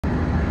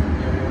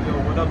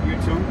What up,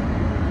 YouTube?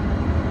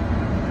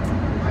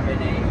 I'm in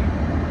a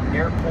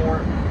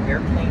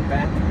airplane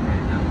bathroom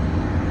right now.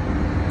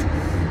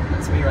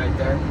 That's me right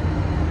there.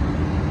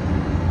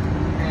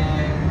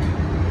 And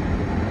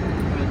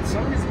it's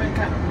always been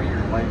kind of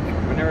weird. Like,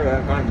 whenever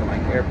I've gone to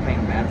like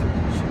airplane bathrooms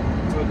and shit,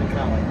 it's always been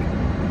kind of like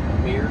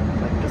weird.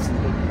 Like this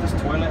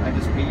toilet I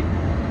just peed.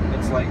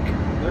 It's like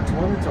their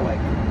toilets are like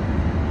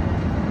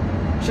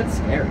shit's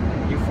scary.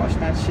 Like, you flush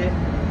that shit,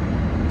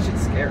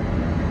 shit's scary.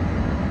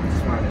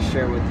 Just wanted to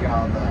share with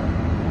y'all the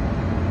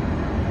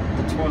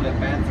toilet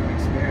bathroom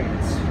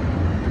experience.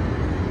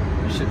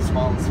 This shit's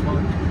small as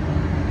fuck.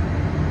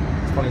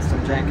 It's probably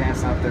some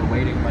jackass out there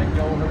waiting like,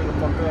 yo, hurry the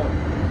fuck up.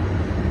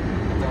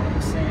 Get down in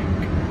the sink.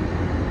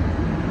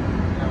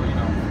 You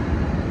know.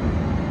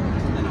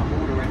 And then a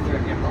holder right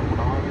there, you have to hold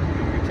on.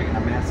 You're taking a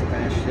massive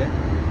ass shit.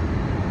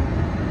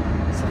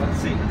 So let's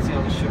see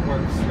how this shit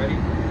works. Ready?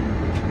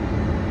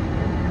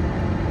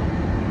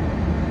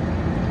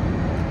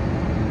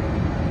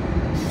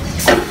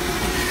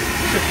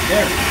 Shit's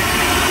scary.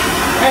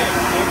 Hey,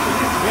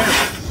 actually, scary.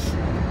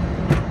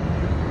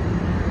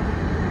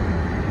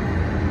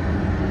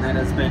 That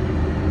has been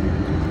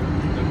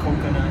the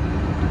Coconut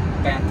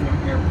Bathroom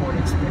Airplane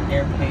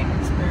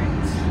Experience.